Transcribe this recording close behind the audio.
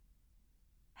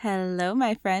Hello,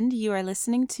 my friend. You are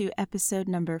listening to episode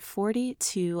number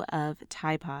 42 of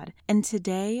TIPod. And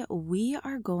today we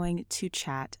are going to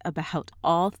chat about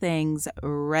all things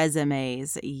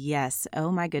resumes. Yes. Oh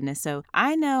my goodness. So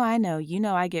I know,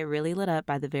 I get really lit up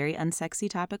by the very unsexy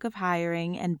topic of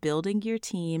hiring and building your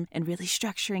team and really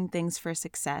structuring things for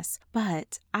success.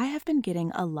 But I have been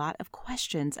getting a lot of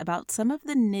questions about some of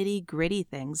the nitty gritty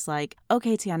things like,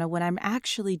 okay, Tiana, when I'm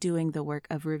actually doing the work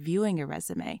of reviewing a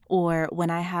resume, or when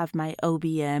I have my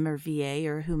OBM or VA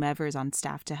or whomever is on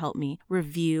staff to help me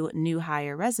review new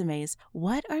hire resumes,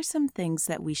 what are some things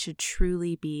that we should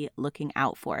truly be looking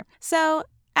out for? So,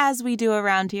 as we do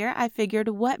around here, I figured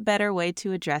what better way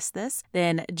to address this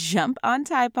than jump on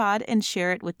TIPod and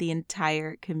share it with the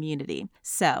entire community.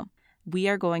 So, we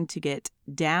are going to get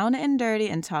down and dirty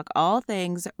and talk all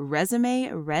things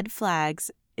resume red flags,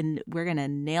 and we're going to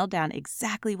nail down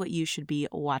exactly what you should be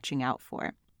watching out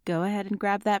for. Go ahead and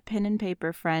grab that pen and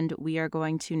paper, friend. We are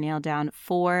going to nail down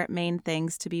 4 main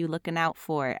things to be looking out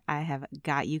for. I have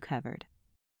got you covered.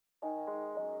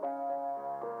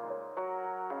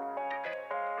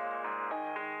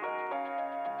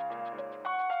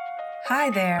 Hi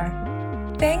there.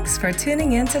 Thanks for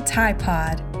tuning in to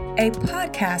TIPod, a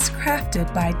podcast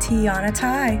crafted by Tiana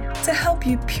Tai to help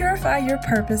you purify your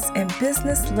purpose in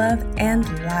business, love, and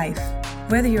life.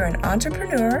 Whether you're an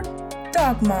entrepreneur,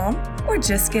 dog mom, or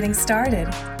just getting started,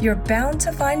 you're bound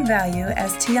to find value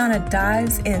as Tiana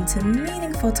dives into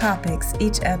meaningful topics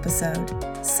each episode.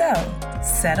 So,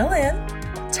 settle in,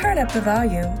 turn up the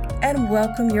volume, and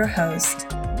welcome your host,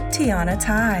 Tiana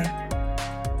Tai.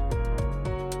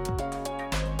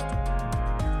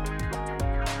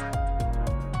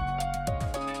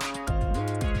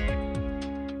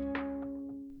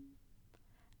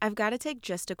 I've got to take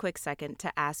just a quick second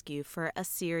to ask you for a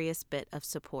serious bit of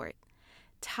support.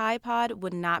 TIPod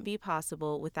would not be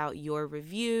possible without your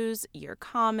reviews, your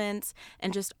comments,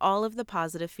 and just all of the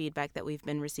positive feedback that we've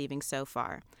been receiving so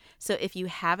far. So if you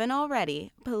haven't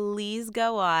already, please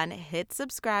go on, hit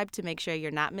subscribe to make sure you're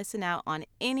not missing out on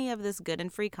any of this good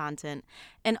and free content,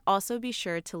 and also be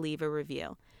sure to leave a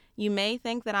review. You may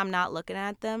think that I'm not looking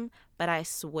at them, but I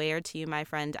swear to you, my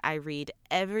friend, I read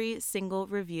every single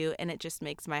review and it just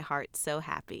makes my heart so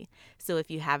happy. So if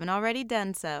you haven't already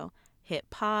done so, hit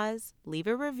pause, leave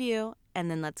a review, and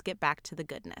then let's get back to the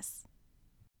goodness.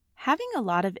 Having a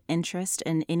lot of interest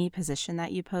in any position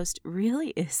that you post really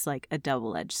is like a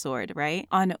double-edged sword, right?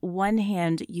 On one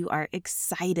hand, you are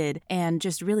excited and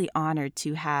just really honored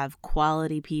to have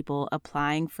quality people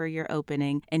applying for your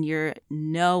opening, and you're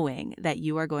knowing that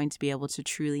you are going to be able to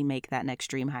truly make that next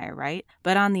dream hire, right?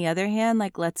 But on the other hand,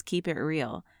 let's keep it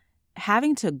real.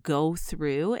 Having to go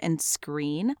through and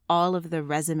screen all of the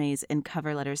resumes and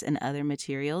cover letters and other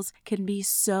materials can be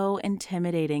so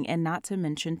intimidating and not to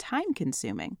mention time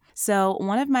consuming. So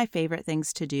one of my favorite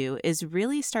things to do is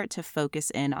really start to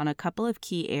focus in on a couple of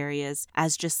key areas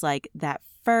as just like that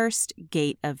first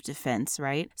gate of defense,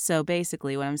 right? So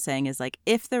basically what I'm saying is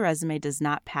if the resume does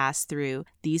not pass through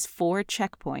these 4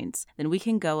 checkpoints, then we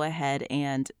can go ahead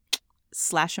and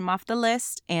slash them off the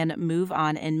list and move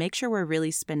on and make sure we're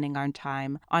really spending our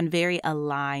time on very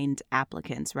aligned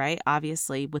applicants, right?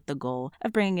 Obviously, with the goal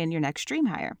of bringing in your next dream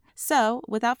hire. So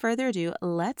without further ado,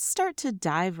 let's start to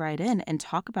dive right in and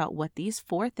talk about what these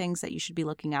 4 things that you should be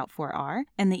looking out for are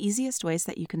and the easiest ways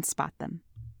that you can spot them.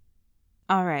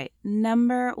 All right,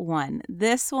 number 1.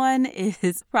 This one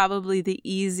is probably the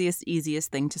easiest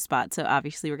thing to spot. So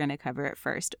obviously we're going to cover it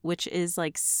first, which is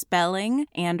spelling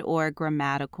and or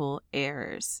grammatical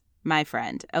errors. My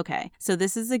friend. Okay, so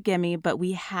this is a gimme, but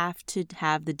we have to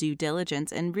have the due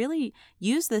diligence and really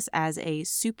use this as a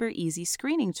super easy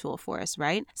screening tool for us,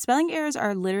 right? Spelling errors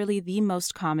are literally the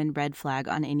most common red flag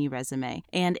on any resume.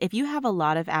 And if you have a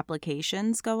lot of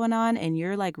applications going on and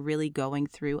you're really going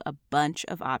through a bunch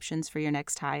of options for your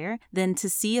next hire, then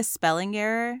to see a spelling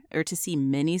error or to see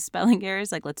many spelling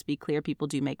errors, let's be clear, people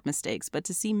do make mistakes, but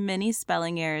to see many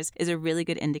spelling errors is a really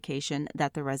good indication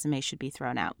that the resume should be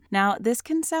thrown out. Now, this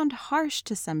can sound harsh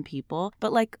to some people,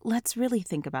 but let's really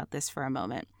think about this for a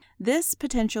moment. This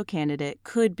potential candidate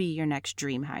could be your next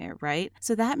dream hire, right?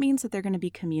 So that means that they're going to be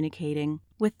communicating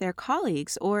with their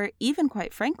colleagues or even,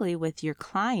 quite frankly, with your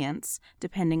clients,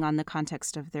 depending on the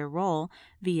context of their role,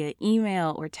 via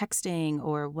email or texting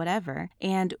or whatever.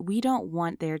 And we don't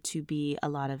want there to be a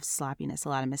lot of sloppiness, a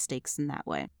lot of mistakes in that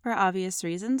way. For obvious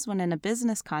reasons, when in a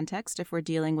business context, if we're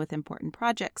dealing with important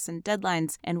projects and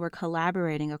deadlines and we're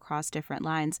collaborating across different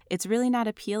lines, it's really not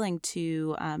appealing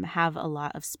to have a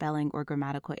lot of spelling or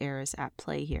grammatical errors at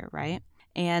play here, right?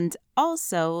 And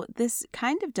also, this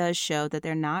kind of does show that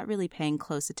they're not really paying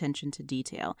close attention to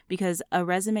detail, because a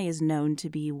resume is known to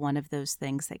be one of those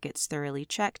things that gets thoroughly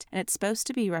checked, and it's supposed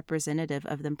to be representative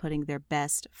of them putting their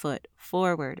best foot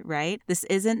forward, right? This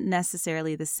isn't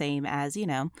necessarily the same as,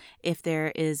 if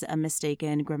there is a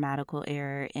mistaken grammatical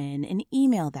error in an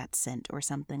email that's sent or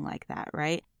something like that,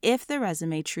 right? If the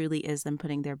resume truly is them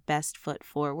putting their best foot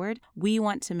forward, we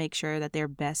want to make sure that their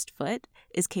best foot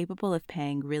is capable of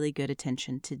paying really good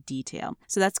attention to detail.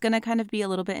 So that's going to kind of be a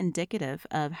little bit indicative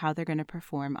of how they're going to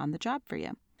perform on the job for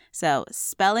you. So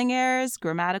spelling errors,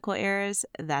 grammatical errors,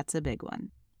 that's a big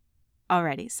one.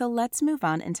 Alrighty, so let's move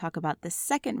on and talk about the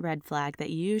second red flag that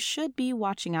you should be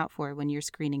watching out for when you're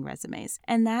screening resumes,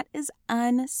 and that is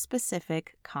unspecific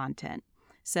content.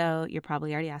 So you're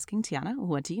probably already asking, Tiana,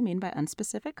 what do you mean by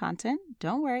unspecific content?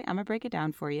 Don't worry, I'm going to break it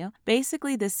down for you.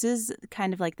 Basically, this is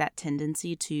kind of like that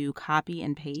tendency to copy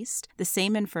and paste the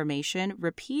same information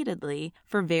repeatedly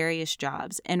for various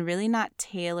jobs and really not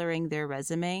tailoring their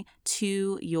resume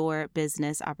to your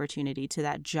business opportunity, to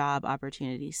that job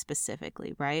opportunity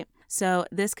specifically, right? So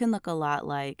this can look a lot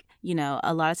like,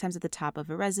 a lot of times at the top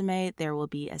of a resume, there will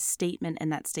be a statement,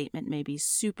 and that statement may be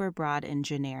super broad and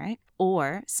generic,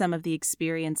 or some of the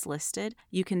experience listed.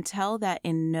 You can tell that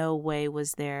in no way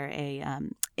was there a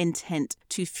intent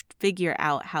to figure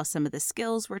out how some of the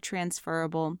skills were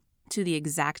transferable to the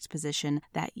exact position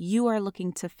that you are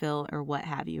looking to fill or what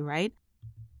have you, right?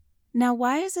 Now,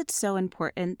 why is it so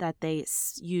important that they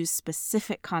use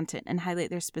specific content and highlight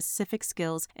their specific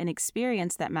skills and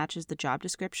experience that matches the job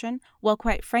description? Well,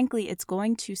 quite frankly, it's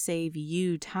going to save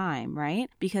you time, right?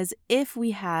 Because if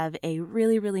we have a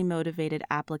really, really motivated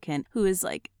applicant who is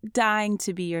dying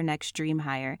to be your next dream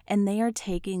hire, and they are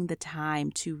taking the time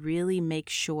to really make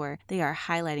sure they are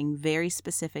highlighting very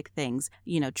specific things,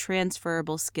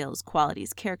 transferable skills,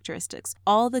 qualities, characteristics,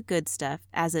 all the good stuff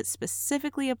as it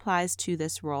specifically applies to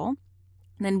this role,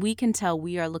 then we can tell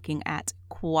we are looking at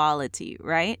quality,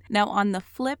 right? Now, on the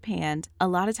flip hand, a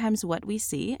lot of times what we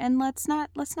see, and let's not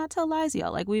tell lies,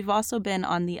 y'all, we've also been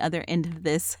on the other end of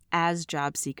this as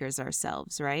job seekers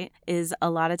ourselves, right? Is a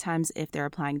lot of times if they're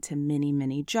applying to many,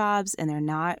 many jobs and they're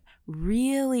not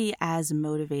really as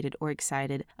motivated or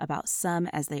excited about some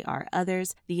as they are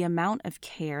others, the amount of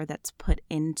care that's put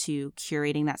into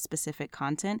curating that specific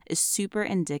content is super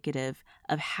indicative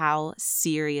of how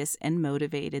serious and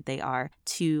motivated they are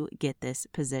to get this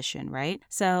position, right?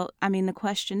 So, the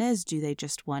question is, do they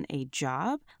just want a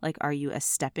job? Are you a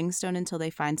stepping stone until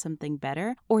they find something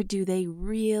better? Or do they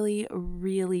really,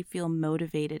 really feel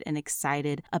motivated and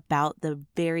excited about the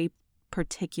very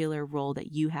particular role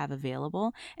that you have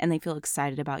available, and they feel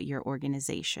excited about your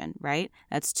organization, right?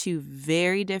 That's two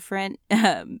very different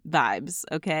vibes,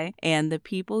 okay? And the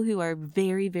people who are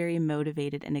very, very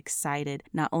motivated and excited,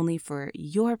 not only for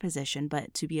your position,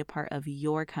 but to be a part of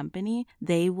your company,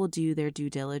 they will do their due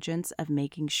diligence of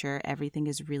making sure everything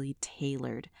is really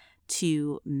tailored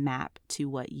to map to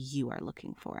what you are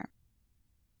looking for.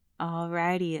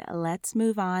 Alrighty, let's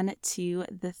move on to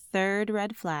the third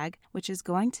red flag, which is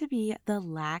going to be the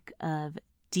lack of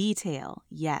detail.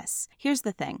 Yes, here's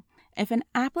the thing. If an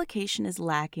application is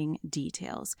lacking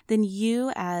details, then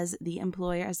you as the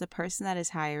employer, as the person that is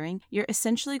hiring, you're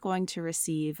essentially going to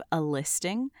receive a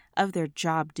listing of their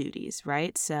job duties,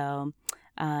 right? So,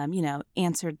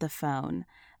 answered the phone,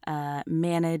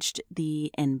 managed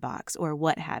the inbox, or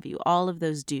what have you, all of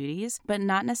those duties, but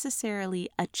not necessarily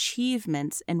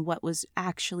achievements in what was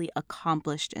actually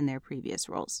accomplished in their previous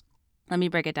roles. Let me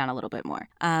break it down a little bit more.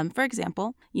 For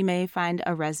example, you may find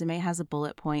a resume has a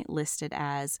bullet point listed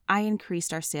as, I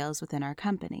increased our sales within our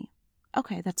company.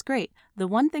 Okay, that's great. The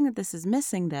one thing that this is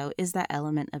missing, though, is that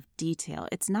element of detail.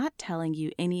 It's not telling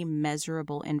you any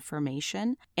measurable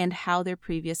information and how their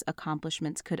previous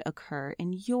accomplishments could occur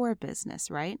in your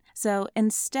business, right? So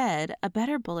instead, a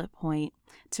better bullet point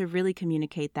to really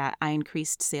communicate that I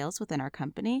increased sales within our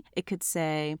company, it could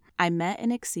say, I met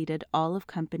and exceeded all of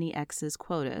Company X's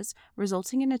quotas,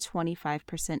 resulting in a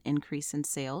 25% increase in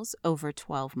sales over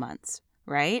 12 months.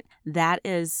 Right? That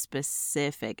is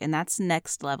specific, and that's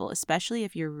next level, especially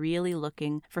if you're really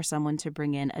looking for someone to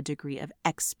bring in a degree of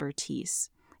expertise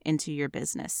into your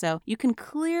business. So you can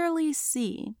clearly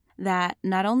see that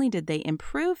not only did they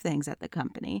improve things at the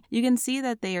company, you can see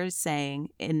that they are saying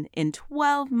in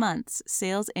 12 months,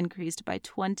 sales increased by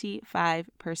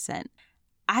 25%.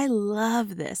 I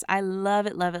love this. I love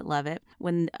it, love it, love it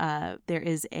when there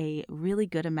is a really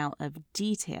good amount of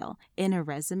detail in a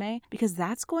resume, because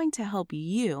that's going to help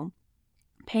you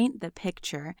paint the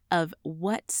picture of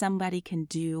what somebody can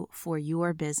do for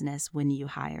your business when you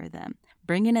hire them.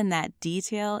 Bringing in that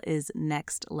detail is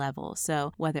next level.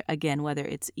 So whether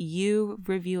it's you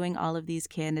reviewing all of these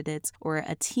candidates or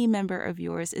a team member of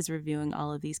yours is reviewing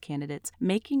all of these candidates,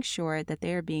 making sure that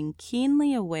they are being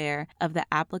keenly aware of the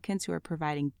applicants who are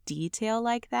providing detail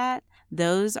like that,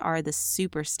 those are the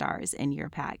superstars in your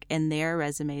pack, and their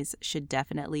resumes should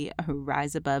definitely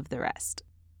rise above the rest.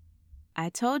 I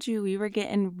told you we were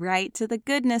getting right to the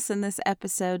goodness in this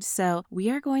episode, so we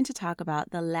are going to talk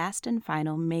about the last and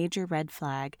final major red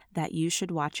flag that you should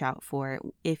watch out for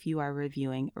if you are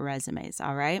reviewing resumes,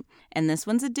 all right? And this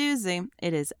one's a doozy.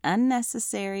 It is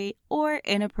unnecessary or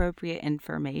inappropriate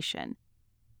information.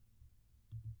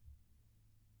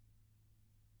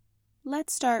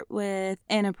 Let's start with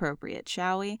inappropriate,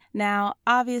 shall we? Now,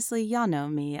 obviously, y'all know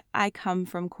me. I come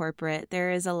from corporate.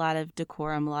 There is a lot of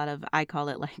decorum, a lot of, I call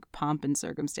it like pomp and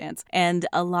circumstance, and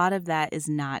a lot of that is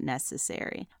not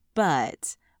necessary.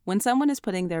 But when someone is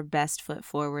putting their best foot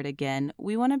forward again,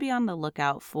 we want to be on the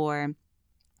lookout for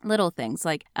little things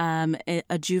like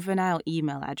a juvenile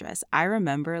email address. I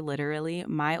remember literally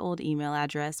my old email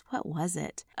address. What was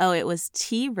it? Oh, it was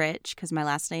trich, because my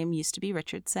last name used to be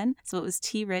Richardson. So it was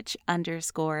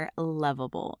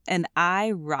trich_lovable. And I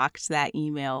rocked that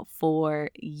email for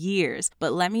years.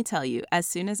 But let me tell you, as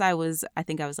soon as I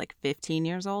think I was like 15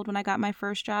 years old when I got my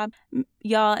first job.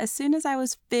 Y'all, as soon as I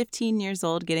was 15 years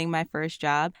old getting my first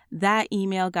job, that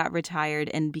email got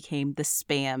retired and became the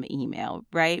spam email,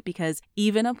 right? Because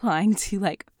even applying to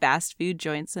like fast food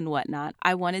joints and whatnot,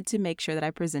 I wanted to make sure that I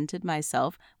presented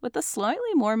myself with a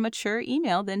slightly more mature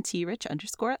email than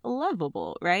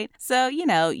trich_lovable, right? So,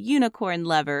 unicorn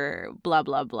lover, blah,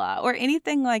 blah, blah, or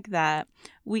anything like that.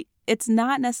 It's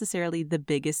not necessarily the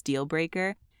biggest deal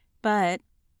breaker, but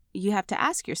you have to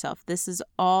ask yourself, this is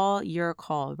all your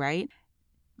call, right?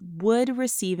 Would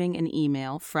receiving an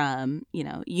email from,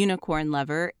 unicorn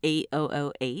lover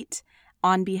 8008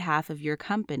 on behalf of your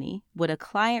company, would a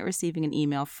client receiving an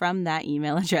email from that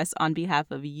email address on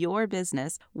behalf of your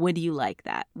business, would you like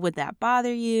that? Would that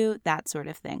bother you? That sort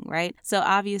of thing, right? So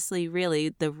obviously,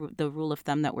 really, the rule of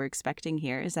thumb that we're expecting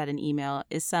here is that an email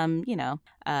is some,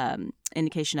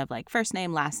 indication of like first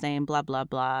name, last name, blah, blah,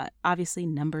 blah. Obviously,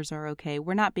 numbers are okay.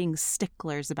 We're not being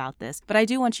sticklers about this, but I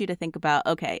do want you to think about,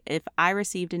 okay, if I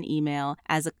received an email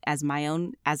as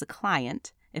a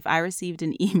client, if I received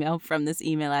an email from this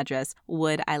email address,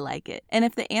 would I like it? And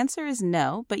if the answer is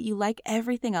no, but you like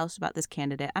everything else about this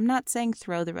candidate, I'm not saying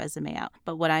throw the resume out.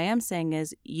 But what I am saying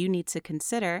is you need to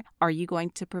consider, are you going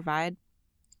to provide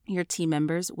your team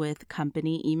members with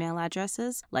company email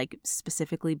addresses, like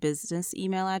specifically business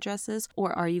email addresses,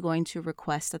 or are you going to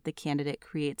request that the candidate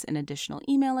creates an additional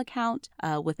email account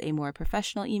with a more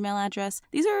professional email address?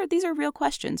 These are real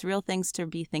questions, real things to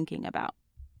be thinking about.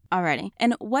 Alrighty.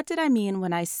 And what did I mean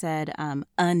when I said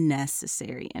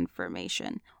unnecessary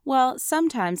information? Well,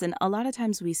 sometimes, and a lot of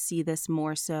times we see this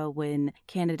more so when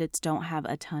candidates don't have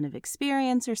a ton of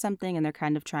experience or something and they're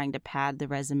kind of trying to pad the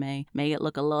resume, make it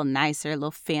look a little nicer, a little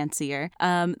fancier.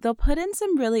 They'll put in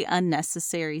some really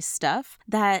unnecessary stuff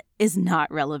that is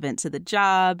not relevant to the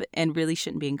job and really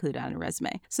shouldn't be included on a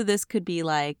resume. So this could be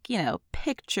like,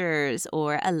 pictures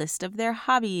or a list of their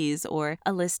hobbies or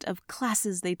a list of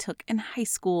classes they took in high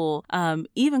school,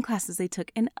 even classes they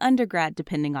took in undergrad,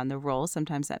 depending on the role.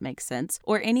 Sometimes that makes sense.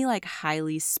 Or any like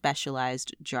highly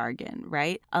specialized jargon,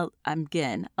 right?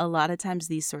 Again, a lot of times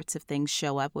these sorts of things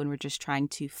show up when we're just trying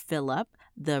to fill up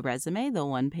the resume, the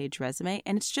one-page resume,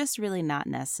 and it's just really not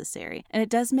necessary. And it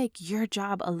does make your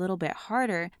job a little bit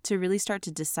harder to really start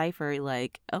to decipher,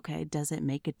 like, okay, does it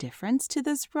make a difference to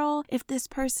this role if this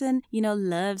person,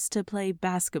 loves to play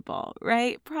basketball,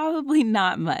 right? Probably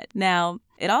not much. Now,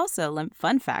 it also,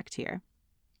 fun fact here,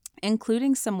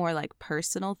 including some more like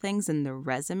personal things in the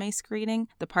resume screening,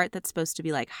 the part that's supposed to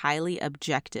be like highly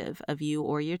objective of you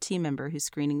or your team member who's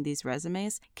screening these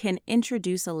resumes, can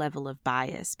introduce a level of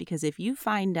bias. Because if you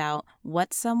find out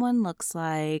what someone looks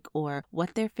like or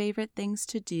what their favorite things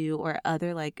to do or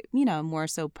other like, more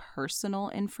so personal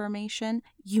information,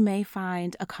 you may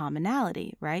find a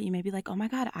commonality, right? You may be like, oh my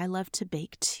God, I love to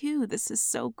bake too. This is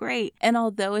so great. And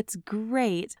although it's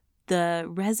great, the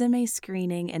resume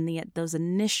screening and those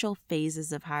initial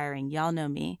phases of hiring, y'all know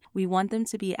me, we want them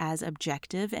to be as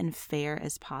objective and fair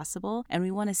as possible, and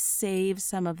we want to save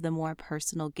some of the more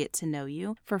personal get to know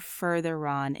you for further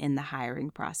on in the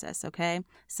hiring process, okay?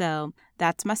 So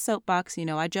that's my soapbox.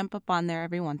 I jump up on there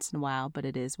every once in a while, but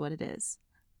it is what it is.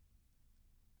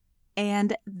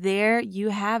 And there you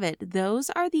have it. Those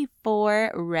are the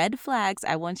 4 red flags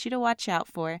I want you to watch out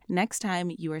for next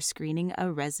time you are screening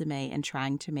a resume and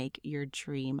trying to make your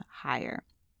dream hire.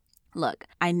 Look,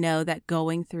 I know that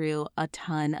going through a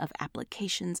ton of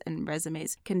applications and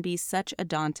resumes can be such a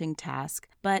daunting task,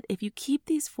 but if you keep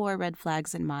these 4 red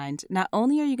flags in mind, not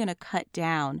only are you going to cut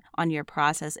down on your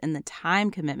process and the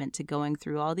time commitment to going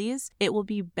through all these, it will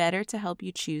be better to help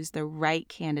you choose the right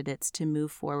candidates to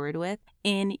move forward with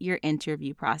in your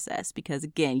interview process. Because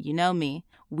again, you know me,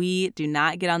 we do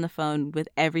not get on the phone with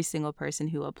every single person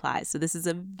who applies. So this is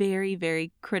a very,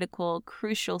 very critical,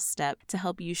 crucial step to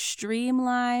help you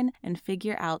streamline and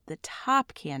figure out the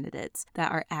top candidates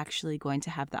that are actually going to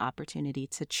have the opportunity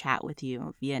to chat with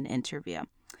you via an interview.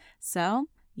 So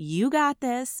you got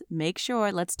this. Make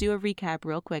sure, let's do a recap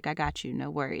real quick. I got you, no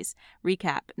worries.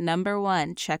 Recap. Number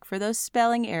 1, check for those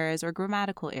spelling errors or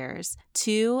grammatical errors.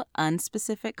 2,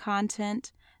 unspecific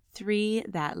content. 3,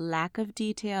 that lack of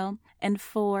detail. And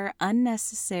 4,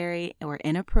 unnecessary or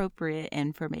inappropriate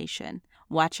information.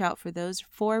 Watch out for those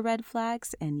 4 red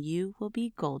flags and you will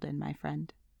be golden, my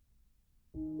friend.